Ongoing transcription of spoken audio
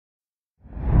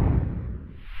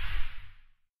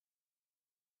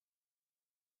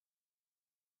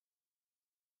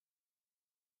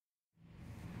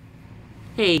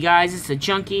Hey guys, it's a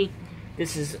junkie.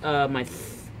 This is my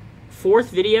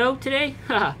fourth video today.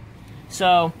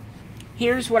 So,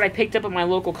 here's what I picked up at my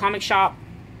local comic shop.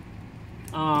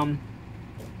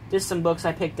 This is some books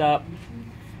I picked up.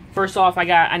 First off,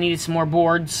 I needed some more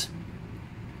boards.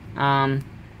 From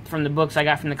the books I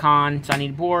got from the con, so I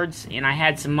needed boards, and I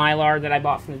had some Mylar that I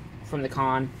bought from the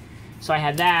con, so I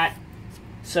had that.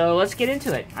 So let's get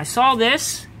into it. I saw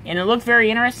this, and it looked very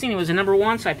interesting. It was a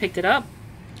 #1, so I picked it up.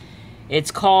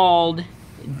 It's called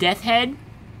Death Head.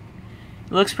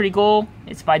 It looks pretty cool.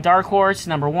 It's by Dark Horse,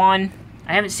 #1.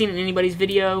 I haven't seen it in anybody's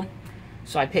video,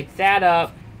 so I picked that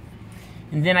up.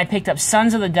 And then I picked up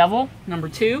Sons of the Devil,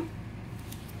 #2,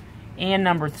 and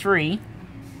 #3.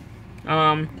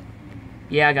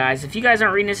 Yeah, guys, if you guys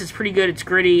aren't reading this, it's pretty good. It's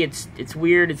gritty, it's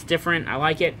weird, it's different. I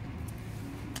like it.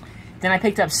 Then I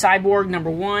picked up Cyborg,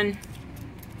 #1.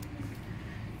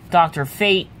 Dr.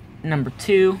 Fate,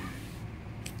 #2.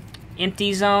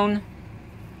 Empty Zone,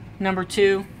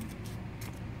 #2.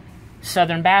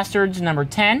 Southern Bastards,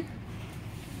 #10.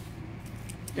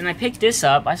 Then I picked this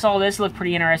up. I saw this look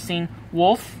pretty interesting.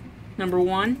 Wolf,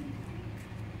 #1.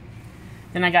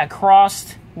 Then I got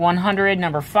Crossed 100,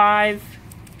 #5.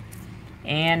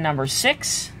 And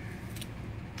 #6.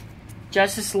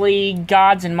 Justice League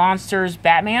Gods and Monsters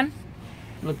Batman.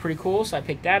 Looked pretty cool, so I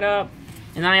picked that up.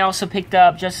 And then I also picked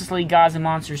up Justice League Gods and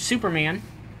Monsters Superman.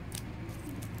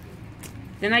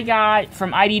 Then I got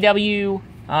from IDW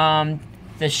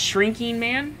The Shrinking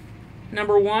Man,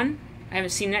 #1. I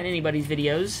haven't seen that in anybody's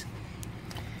videos.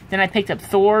 Then I picked up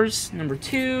Thor's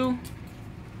 #2.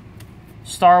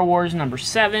 Star Wars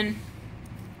 #7.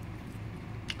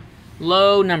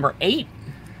 Low #8.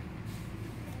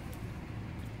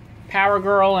 Power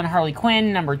Girl and Harley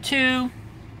Quinn #2.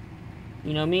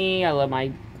 You know me, I love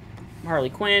my Harley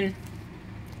Quinn.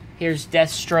 Here's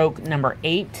Deathstroke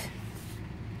 #8.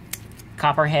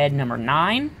 Copperhead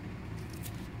 #9.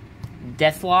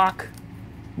 Deathlock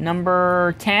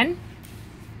 #10.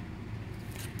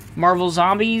 Marvel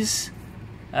Zombies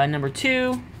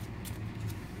 #2.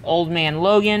 Old Man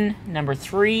Logan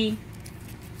 #3.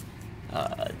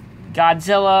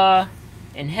 Godzilla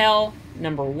in Hell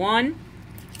 #1.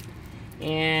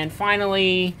 And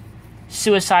finally,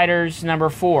 Suiciders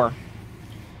 #4.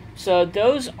 So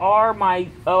those are my...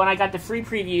 Oh, and I got the free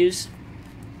previews.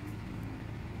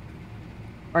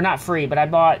 Or not free, but I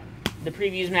bought the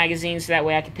previews magazine so that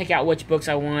way I can pick out which books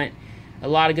I want. A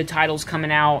lot of good titles coming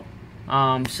out.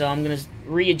 So I'm going to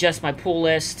readjust my pull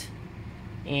list.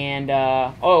 And,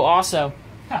 oh, also,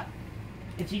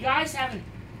 if you guys haven't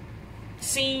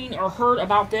seen or heard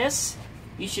about this,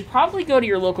 you should probably go to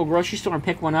your local grocery store and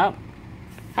pick one up.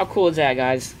 How cool is that,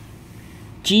 guys?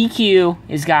 GQ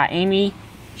has got Amy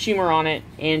Schumer on it,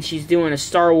 and she's doing a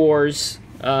Star Wars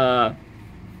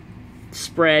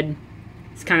spread.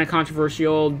 It's kind of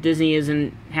controversial. Disney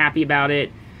isn't happy about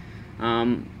it.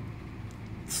 You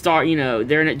know,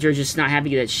 they're just not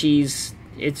happy that she's.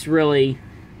 It's kind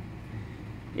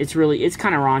of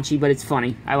raunchy, but it's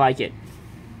funny. I like it.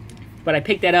 But I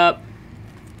picked that up,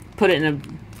 put it in a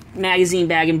magazine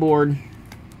bag and board.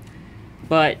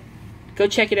 But go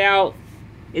check it out.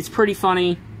 It's pretty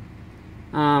funny.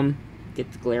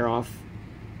 Get the glare off.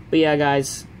 But yeah,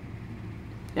 guys.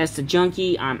 That's the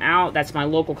junkie. I'm out. That's my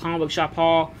local comic book shop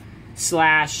haul /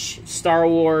 Star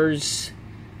Wars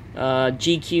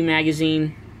GQ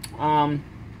magazine.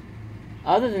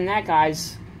 Other than that,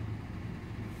 guys,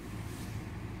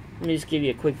 let me just give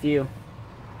you a quick view.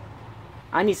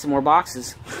 I need some more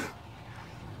boxes.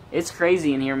 It's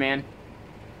crazy in here, man.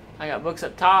 I got books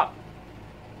up top.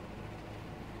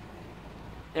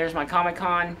 There's my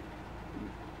Comic-Con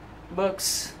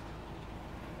books.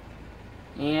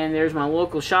 And there's my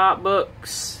local shop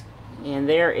books. And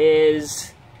there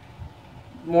is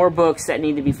more books that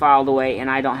need to be filed away, and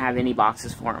I don't have any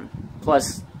boxes for them.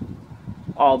 Plus,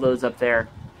 all those up there.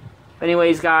 But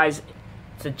anyways, guys,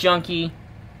 it's a junkie.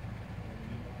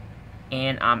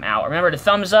 And I'm out. Remember to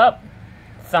thumbs up,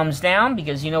 thumbs down,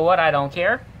 because you know what? I don't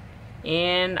care.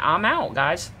 And I'm out,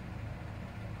 guys.